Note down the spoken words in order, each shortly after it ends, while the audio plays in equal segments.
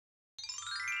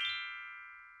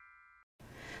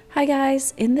Hi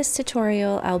guys, in this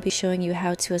tutorial I'll be showing you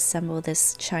how to assemble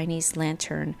this Chinese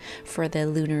lantern for the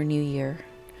Lunar New Year.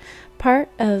 Part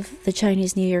of the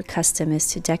Chinese New Year custom is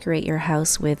to decorate your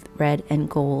house with red and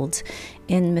gold.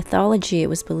 In mythology, it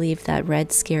was believed that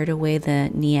red scared away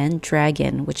the Nian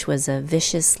dragon, which was a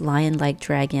vicious lion-like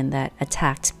dragon that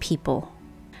attacked people.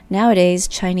 Nowadays,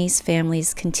 Chinese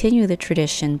families continue the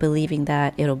tradition, believing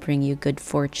that it'll bring you good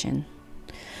fortune.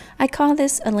 I call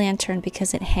this a lantern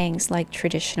because it hangs like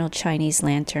traditional Chinese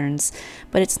lanterns,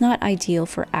 but it's not ideal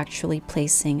for actually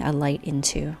placing a light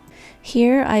into.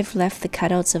 Here I've left the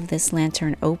cutouts of this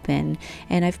lantern open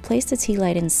and I've placed a tea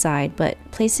light inside, but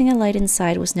placing a light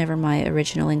inside was never my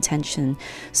original intention,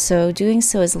 so doing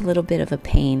so is a little bit of a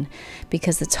pain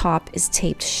because the top is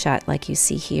taped shut like you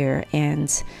see here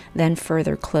and then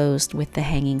further closed with the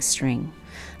hanging string.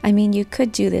 I mean, you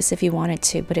could do this if you wanted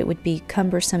to, but it would be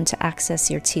cumbersome to access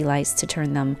your tea lights to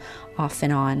turn them off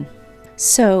and on.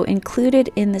 So included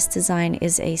in this design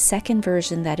is a second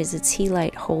version that is a tea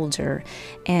light holder,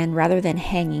 and rather than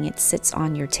hanging, it sits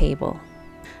on your table.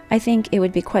 I think it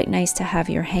would be quite nice to have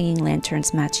your hanging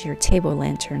lanterns match your table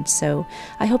lanterns, so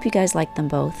I hope you guys like them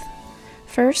both.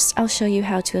 First, I'll show you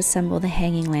how to assemble the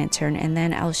hanging lantern, and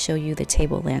then I'll show you the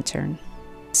table lantern.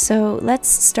 So let's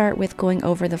start with going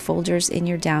over the folders in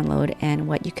your download and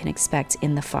what you can expect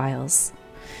in the files.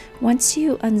 Once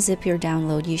you unzip your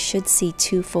download, you should see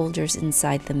two folders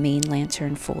inside the main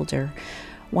lantern folder,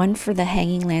 one for the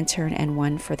hanging lantern and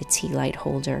one for the tea light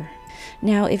holder.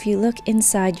 Now, if you look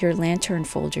inside your lantern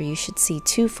folder, you should see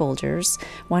two folders,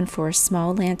 one for a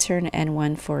small lantern and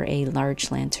one for a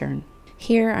large lantern.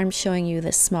 Here I'm showing you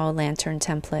the small lantern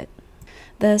template.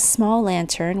 The small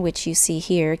lantern, which you see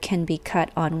here, can be cut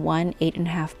on one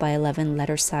 8.5 by 11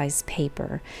 letter size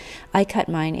paper. I cut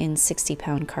mine in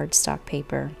 60-pound cardstock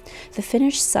paper. The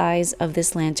finished size of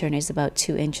this lantern is about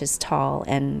 2 inches tall,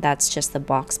 and that's just the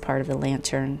box part of the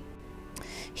lantern.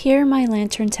 Here my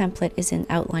lantern template is in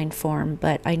outline form,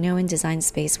 but I know in Design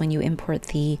Space when you import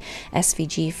the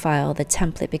SVG file, the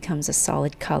template becomes a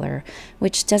solid color,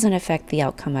 which doesn't affect the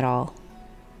outcome at all.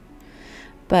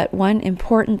 But one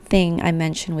important thing I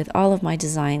mention with all of my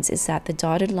designs is that the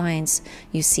dotted lines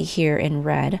you see here in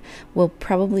red will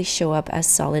probably show up as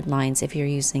solid lines if you're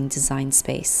using Design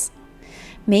Space.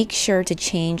 Make sure to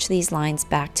change these lines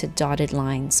back to dotted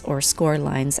lines, or score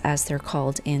lines as they're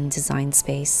called in Design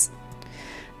Space.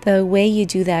 The way you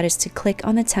do that is to click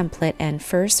on the template and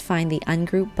first find the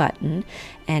Ungroup button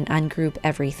and ungroup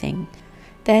everything.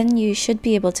 Then you should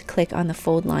be able to click on the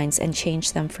fold lines and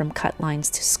change them from cut lines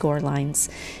to score lines.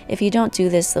 If you don't do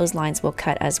this, those lines will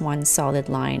cut as one solid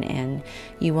line and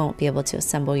you won't be able to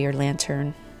assemble your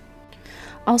lantern.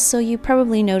 Also, you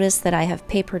probably noticed that I have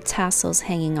paper tassels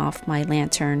hanging off my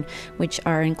lantern, which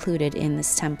are included in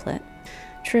this template.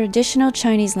 Traditional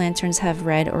Chinese lanterns have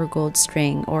red or gold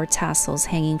string or tassels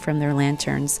hanging from their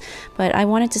lanterns, but I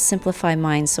wanted to simplify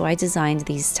mine, so I designed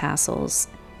these tassels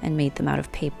and made them out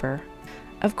of paper.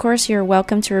 Of course, you're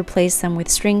welcome to replace them with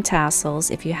string tassels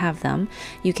if you have them.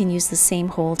 You can use the same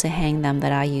hole to hang them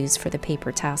that I use for the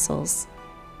paper tassels.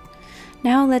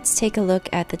 Now let's take a look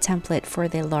at the template for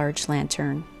the large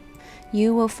lantern.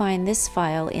 You will find this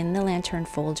file in the lantern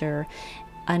folder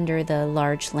under the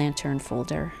large lantern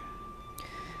folder.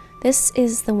 This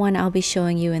is the one I'll be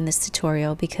showing you in this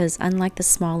tutorial because unlike the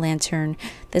small lantern,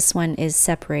 this one is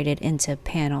separated into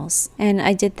panels. And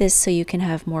I did this so you can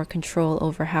have more control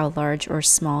over how large or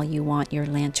small you want your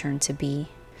lantern to be.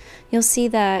 You'll see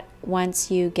that once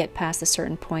you get past a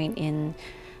certain point in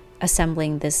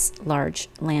assembling this large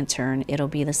lantern, it'll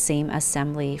be the same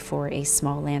assembly for a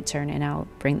small lantern, and I'll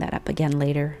bring that up again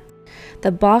later.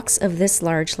 The box of this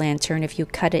large lantern, if you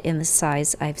cut it in the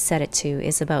size I've set it to,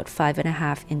 is about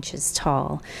 5.5 inches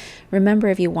tall. Remember,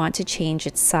 if you want to change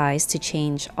its size, to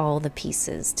change all the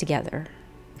pieces together.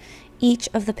 Each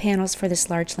of the panels for this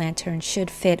large lantern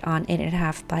should fit on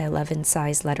 8.5 by 11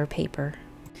 size letter paper.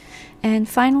 And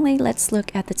finally, let's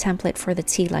look at the template for the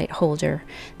tea light holder.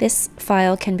 This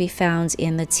file can be found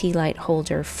in the tea light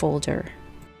holder folder.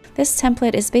 This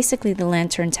template is basically the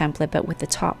lantern template, but with the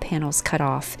top panels cut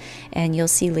off, and you'll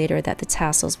see later that the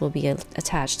tassels will be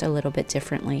attached a little bit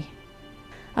differently.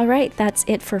 Alright, that's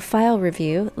it for file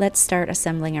review. Let's start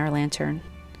assembling our lantern.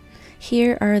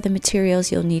 Here are the materials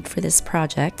you'll need for this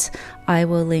project. I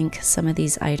will link some of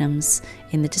these items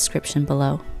in the description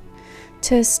below.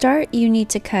 To start, you need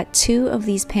to cut 2 of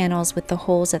these panels with the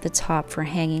holes at the top for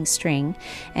hanging string,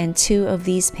 and 2 of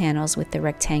these panels with the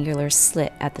rectangular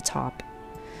slit at the top.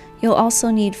 You'll also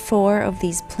need 4 of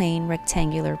these plain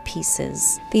rectangular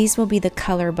pieces. These will be the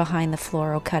color behind the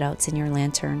floral cutouts in your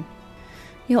lantern.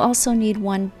 You'll also need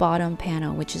one bottom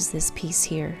panel, which is this piece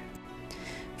here.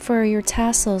 For your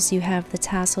tassels, you have the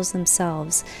tassels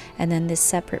themselves, and then this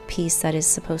separate piece that is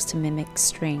supposed to mimic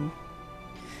string.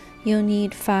 You'll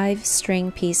need 5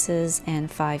 string pieces and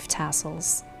 5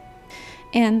 tassels.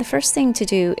 And the first thing to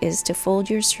do is to fold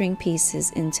your string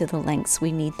pieces into the lengths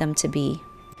we need them to be.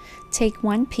 Take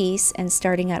one piece and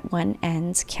starting at one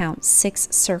end, count 6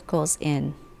 circles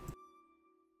in.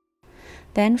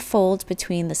 Then fold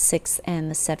between the 6th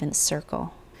and the 7th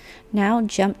circle. Now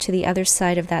jump to the other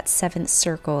side of that 7th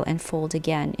circle and fold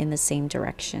again in the same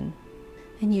direction.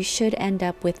 And you should end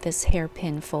up with this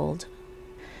hairpin fold.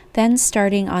 Then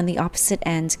starting on the opposite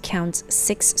end, count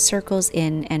 6 circles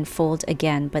in and fold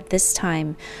again, but this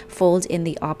time fold in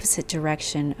the opposite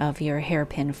direction of your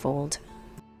hairpin fold.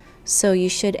 So you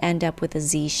should end up with a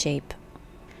Z shape.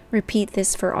 Repeat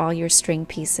this for all your string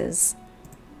pieces.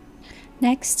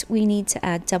 Next, we need to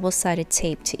add double-sided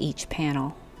tape to each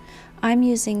panel. I'm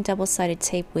using double-sided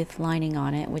tape with lining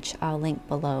on it, which I'll link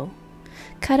below.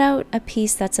 Cut out a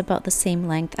piece that's about the same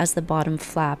length as the bottom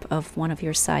flap of one of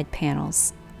your side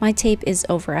panels. My tape is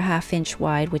over a 1/2 inch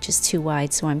wide, which is too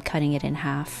wide, so I'm cutting it in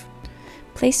half.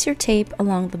 Place your tape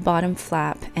along the bottom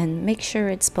flap and make sure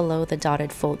it's below the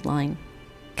dotted fold line.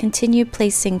 Continue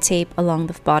placing tape along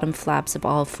the bottom flaps of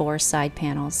all 4 side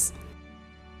panels.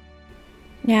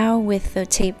 Now, with the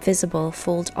tape visible,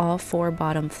 fold all 4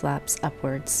 bottom flaps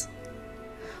upwards.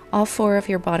 All 4 of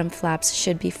your bottom flaps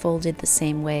should be folded the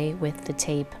same way with the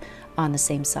tape on the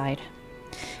same side.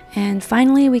 And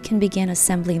finally, we can begin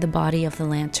assembling the body of the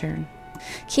lantern.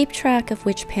 Keep track of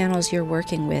which panels you're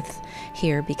working with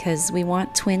here because we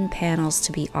want twin panels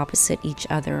to be opposite each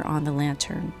other on the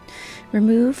lantern.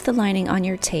 Remove the lining on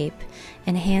your tape,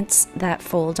 enhance that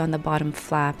fold on the bottom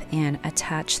flap, and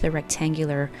attach the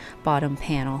rectangular bottom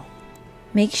panel.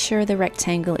 Make sure the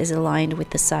rectangle is aligned with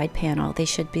the side panel. They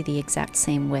should be the exact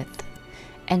same width.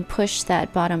 And push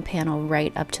that bottom panel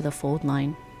right up to the fold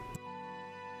line.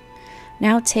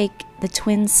 Now take the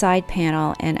twin side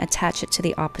panel and attach it to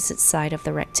the opposite side of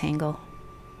the rectangle.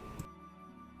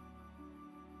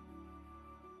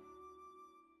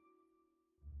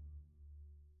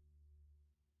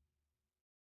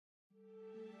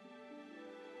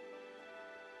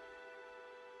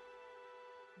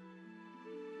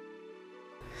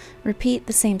 Repeat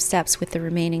the same steps with the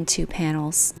remaining 2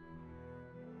 panels.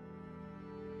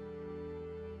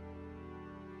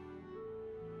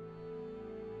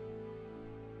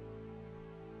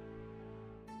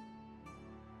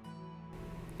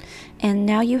 And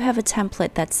now you have a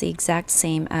template that's the exact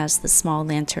same as the small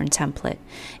lantern template.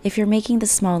 If you're making the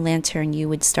small lantern, you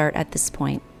would start at this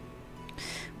point.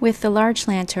 With the large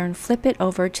lantern, flip it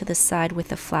over to the side with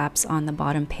the flaps on the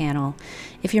bottom panel.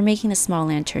 If you're making a small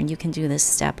lantern, you can do this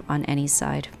step on any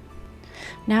side.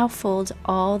 Now fold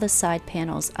all the side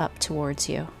panels up towards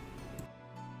you.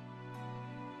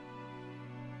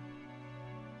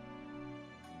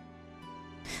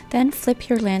 Then flip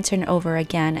your lantern over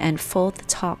again and fold the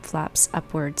top flaps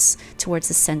upwards towards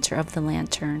the center of the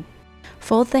lantern.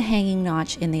 Fold the hanging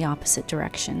notch in the opposite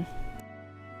direction.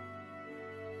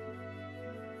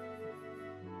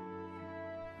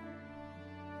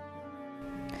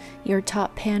 Your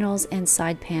top panels and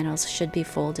side panels should be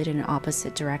folded in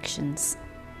opposite directions.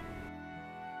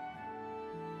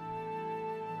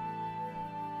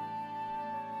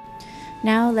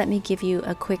 Now let me give you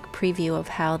a quick preview of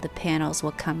how the panels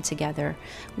will come together.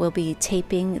 We'll be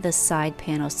taping the side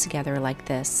panels together like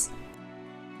this.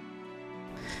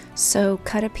 So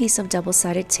cut a piece of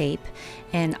double-sided tape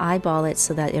and eyeball it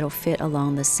so that it'll fit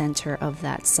along the center of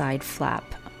that side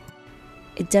flap.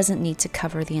 It doesn't need to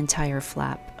cover the entire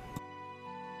flap.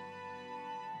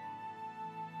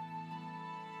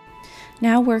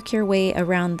 Now work your way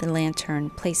around the lantern,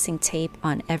 placing tape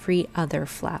on every other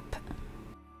flap.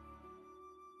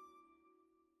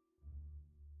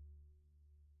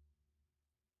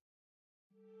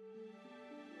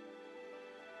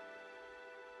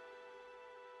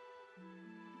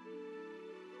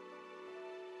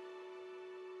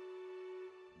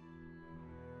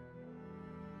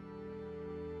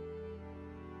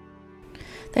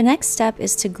 The next step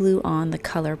is to glue on the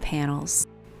color panels.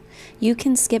 You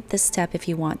can skip this step if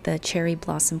you want the cherry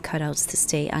blossom cutouts to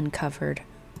stay uncovered.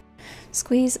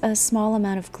 Squeeze a small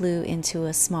amount of glue into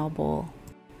a small bowl.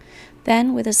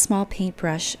 Then with a small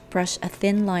paintbrush, brush a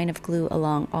thin line of glue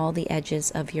along all the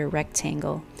edges of your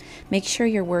rectangle. Make sure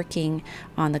you're working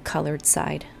on the colored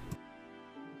side.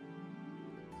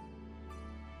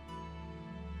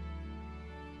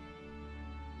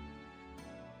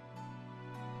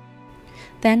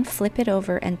 Then flip it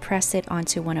over and press it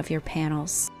onto one of your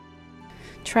panels.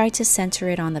 Try to center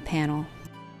it on the panel.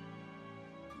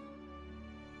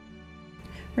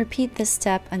 Repeat this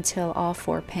step until all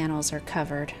 4 panels are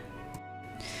covered.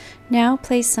 Now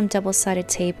place some double-sided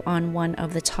tape on one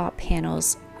of the top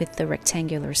panels with the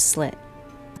rectangular slit.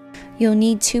 You'll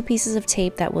need 2 pieces of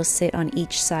tape that will sit on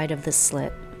each side of the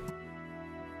slit.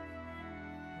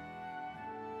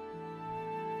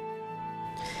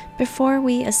 Before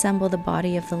we assemble the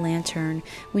body of the lantern,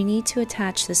 we need to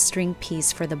attach the string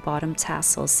piece for the bottom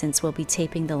tassel since we'll be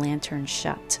taping the lantern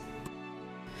shut.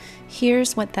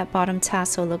 Here's what that bottom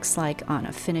tassel looks like on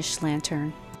a finished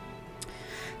lantern.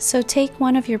 So take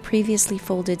one of your previously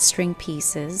folded string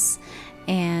pieces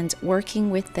and, working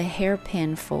with the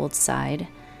hairpin fold side,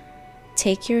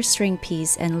 take your string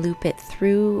piece and loop it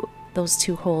through those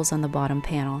 2 holes on the bottom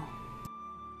panel.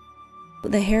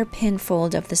 The hairpin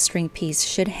fold of the string piece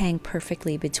should hang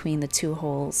perfectly between the 2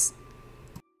 holes.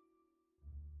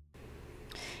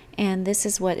 And this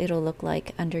is what it'll look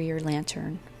like under your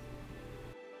lantern.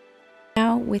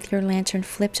 Now, with your lantern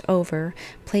flipped over,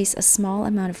 place a small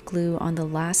amount of glue on the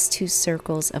last 2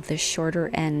 circles of the shorter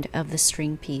end of the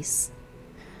string piece.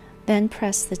 Then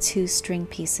press the 2 string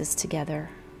pieces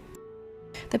together.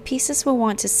 The pieces will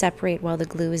want to separate while the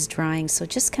glue is drying, so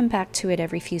just come back to it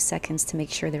every few seconds to make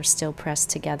sure they're still pressed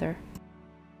together.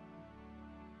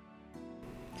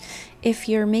 If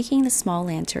you're making the small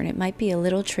lantern, it might be a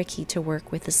little tricky to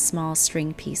work with the small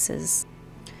string pieces.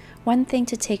 One thing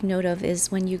to take note of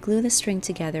is when you glue the string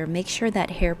together, make sure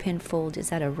that hairpin fold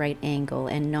is at a right angle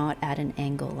and not at an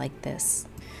angle like this.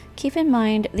 Keep in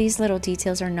mind, these little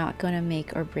details are not going to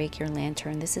make or break your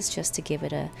lantern. This is just to give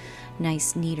it a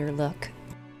nice, neater look.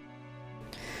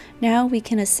 Now we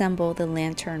can assemble the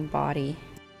lantern body.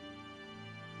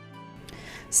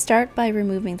 Start by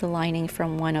removing the lining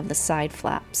from one of the side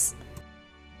flaps.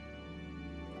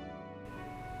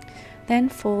 Then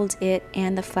fold it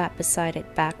and the flap beside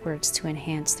it backwards to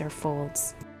enhance their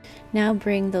folds. Now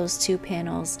bring those 2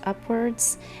 panels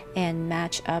upwards and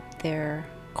match up their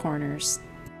corners.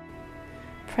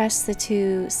 Press the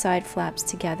 2 side flaps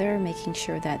together, making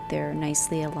sure that they're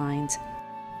nicely aligned.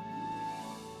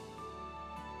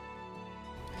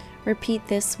 Repeat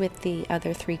this with the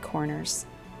other 3 corners.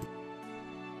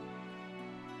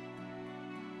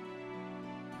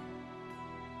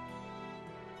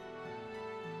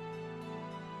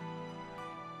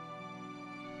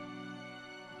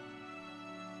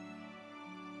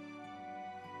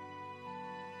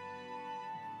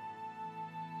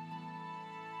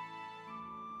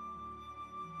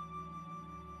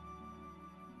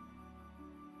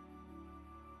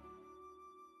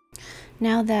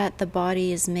 Now that the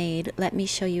body is made, let me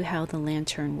show you how the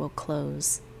lantern will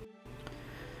close.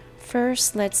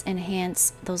 First, let's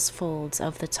enhance those folds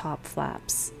of the top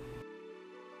flaps.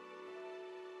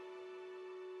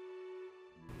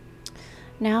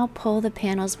 Now pull the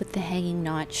panels with the hanging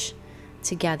notch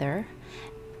together,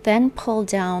 then pull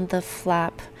down the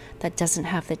flap that doesn't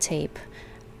have the tape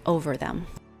over them.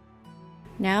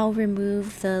 Now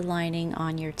remove the lining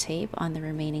on your tape on the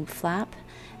remaining flap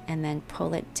and then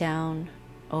pull it down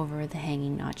over the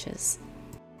hanging notches.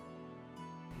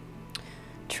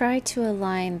 Try to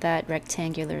align that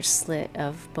rectangular slit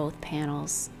of both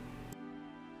panels.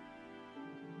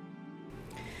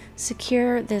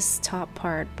 Secure this top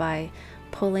part by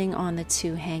pulling on the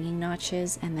 2 hanging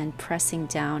notches and then pressing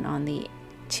down on the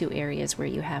 2 areas where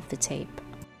you have the tape.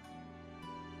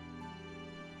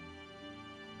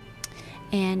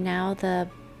 And now the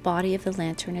body of the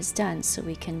lantern is done, so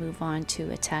we can move on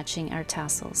to attaching our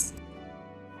tassels.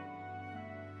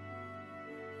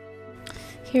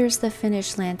 Here's the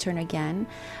finished lantern again.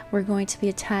 We're going to be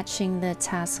attaching the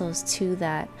tassels to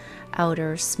that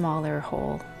outer smaller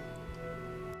hole.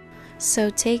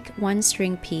 So take 1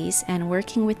 string piece and,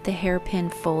 working with the hairpin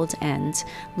fold end,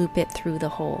 loop it through the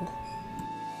hole.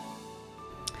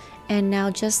 And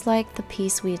now, just like the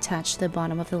piece we attached to the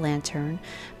bottom of the lantern,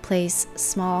 place a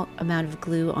small amount of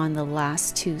glue on the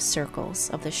last 2 circles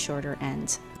of the shorter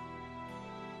end.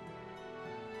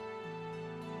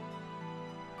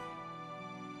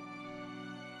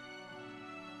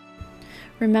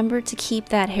 Remember to keep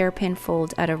that hairpin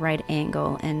fold at a right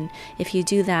angle, and if you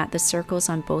do that, the circles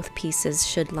on both pieces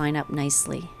should line up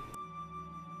nicely.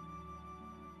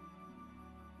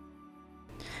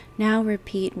 Now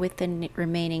repeat with the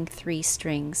remaining 3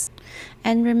 strings.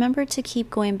 And remember to keep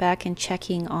going back and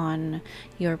checking on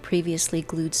your previously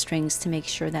glued strings to make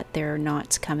sure that they're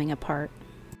not coming apart.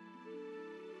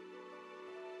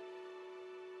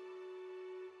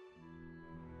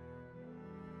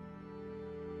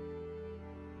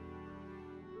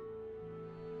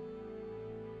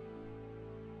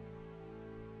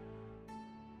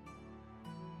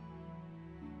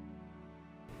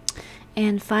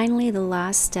 And finally, the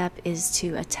last step is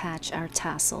to attach our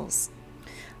tassels.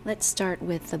 Let's start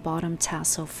with the bottom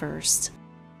tassel first.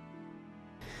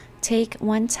 Take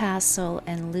one tassel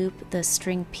and loop the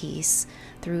string piece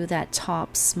through that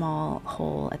top small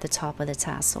hole at the top of the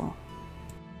tassel.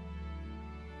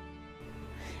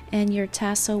 And your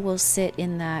tassel will sit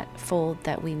in that fold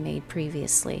that we made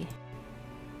previously.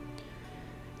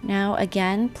 Now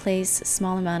again, place a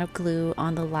small amount of glue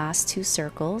on the last two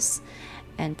circles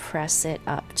and press it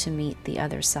up to meet the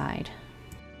other side.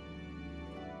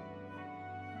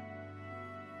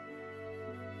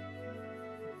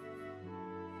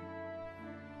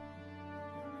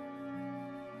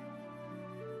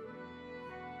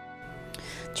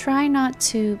 Try not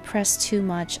to press too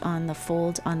much on the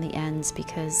fold on the ends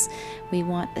because we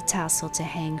want the tassel to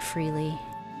hang freely.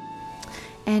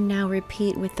 And now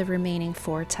repeat with the remaining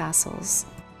 4 tassels.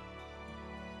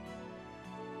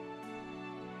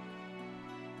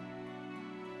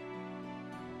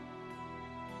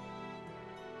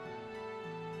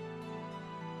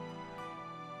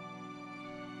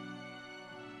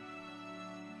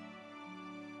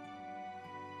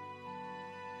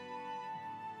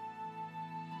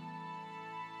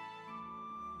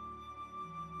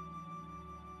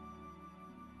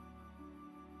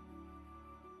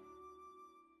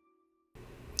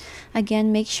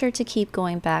 Again, make sure to keep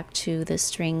going back to the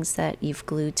strings that you've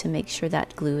glued to make sure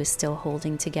that glue is still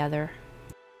holding together.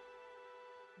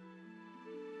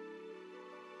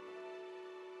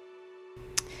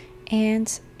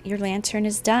 And your lantern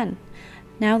is done.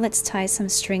 Now let's tie some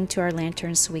string to our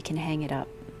lantern so we can hang it up.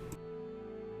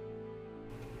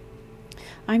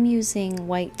 I'm using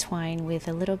white twine with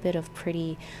a little bit of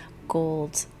pretty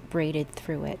gold braided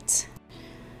through it.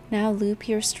 Now loop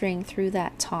your string through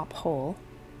that top hole.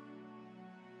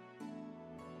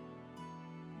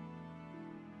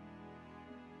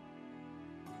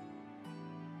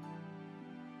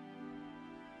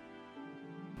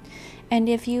 And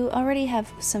if you already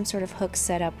have some sort of hook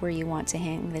set up where you want to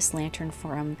hang this lantern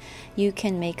from, you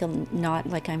can make a knot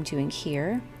like I'm doing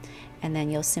here, and then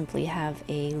you'll simply have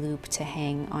a loop to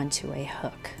hang onto a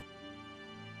hook.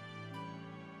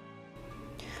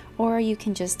 Or you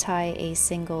can just tie a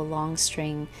single long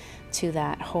string to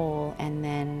that hole and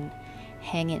then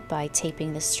hang it by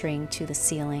taping the string to the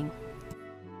ceiling.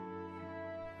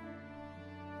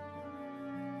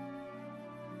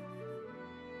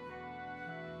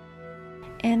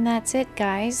 And that's it,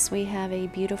 guys. We have a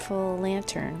beautiful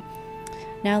lantern.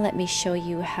 Now let me show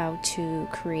you how to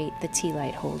create the tea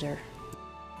light holder.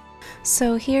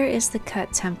 So here is the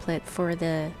cut template for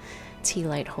the tea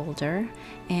light holder,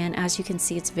 and as you can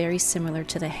see, it's very similar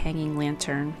to the hanging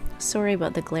lantern. Sorry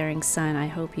about the glaring sun. I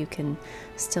hope you can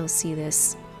still see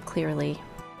this clearly.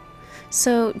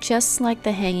 So just like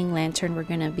the hanging lantern, we're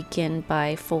going to begin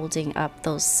by folding up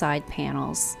those side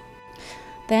panels.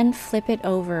 Then flip it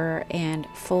over and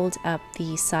fold up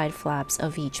the side flaps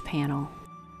of each panel.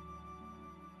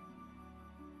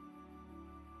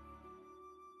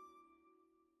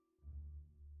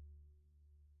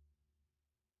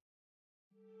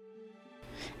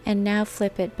 And now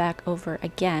flip it back over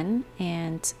again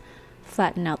and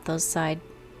flatten out those side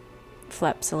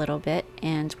flaps a little bit,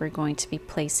 and we're going to be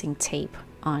placing tape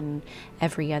on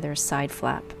every other side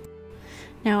flap.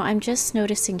 Now I'm just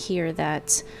noticing here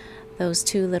that those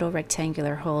 2 little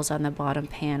rectangular holes on the bottom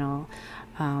panel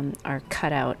are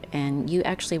cut out, and you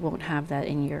actually won't have that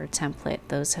in your template.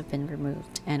 Those have been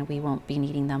removed and we won't be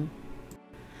needing them.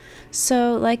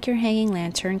 So like your hanging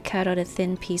lantern, cut out a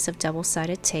thin piece of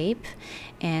double-sided tape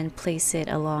and place it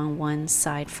along one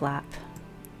side flap.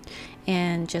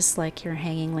 And just like your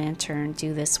hanging lantern,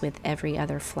 do this with every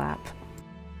other flap.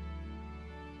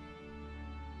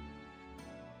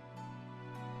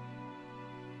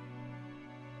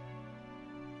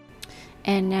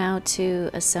 And now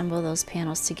to assemble those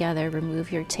panels together,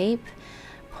 remove your tape,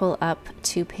 pull up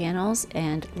 2 panels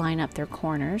and line up their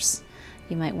corners.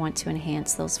 You might want to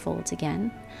enhance those folds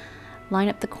again. Line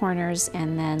up the corners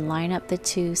and then line up the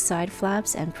 2 side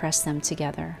flaps and press them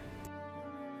together.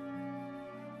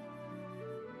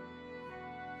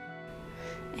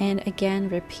 And again,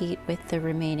 repeat with the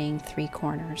remaining 3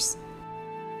 corners.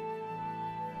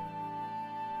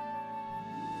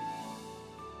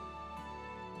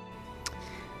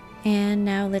 And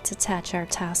now let's attach our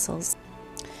tassels.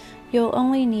 You'll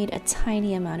only need a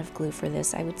tiny amount of glue for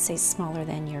this. I would say smaller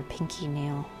than your pinky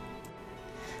nail.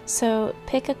 So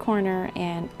pick a corner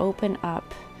and open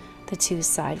up the 2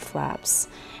 side flaps,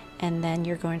 and then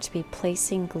you're going to be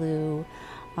placing glue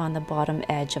on the bottom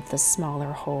edge of the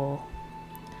smaller hole.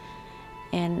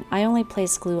 And I only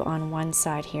place glue on one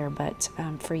side here, but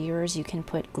for yours you can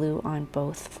put glue on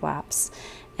both flaps.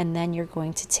 And then you're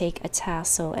going to take a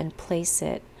tassel and place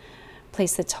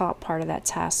the top part of that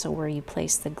tassel where you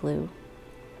place the glue.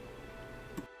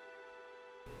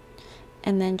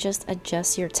 And then just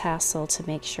adjust your tassel to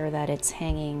make sure that it's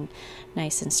hanging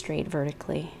nice and straight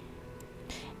vertically.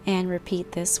 And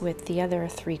repeat this with the other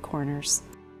 3 corners.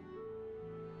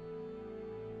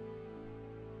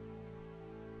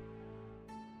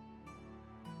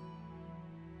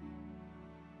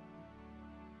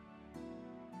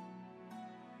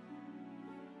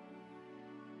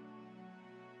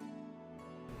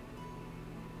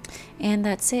 And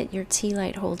that's it, your tea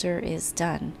light holder is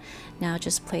done. Now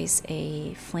just place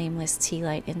a flameless tea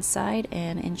light inside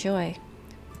and enjoy.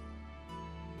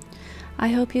 I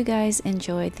hope you guys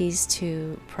enjoyed these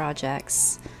 2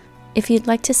 projects. If you'd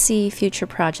like to see future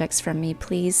projects from me,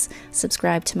 please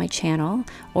subscribe to my channel,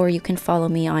 or you can follow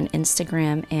me on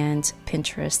Instagram and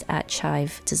Pinterest at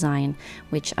Chive Design,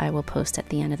 which I will post at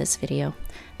the end of this video.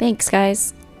 Thanks,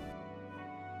 guys!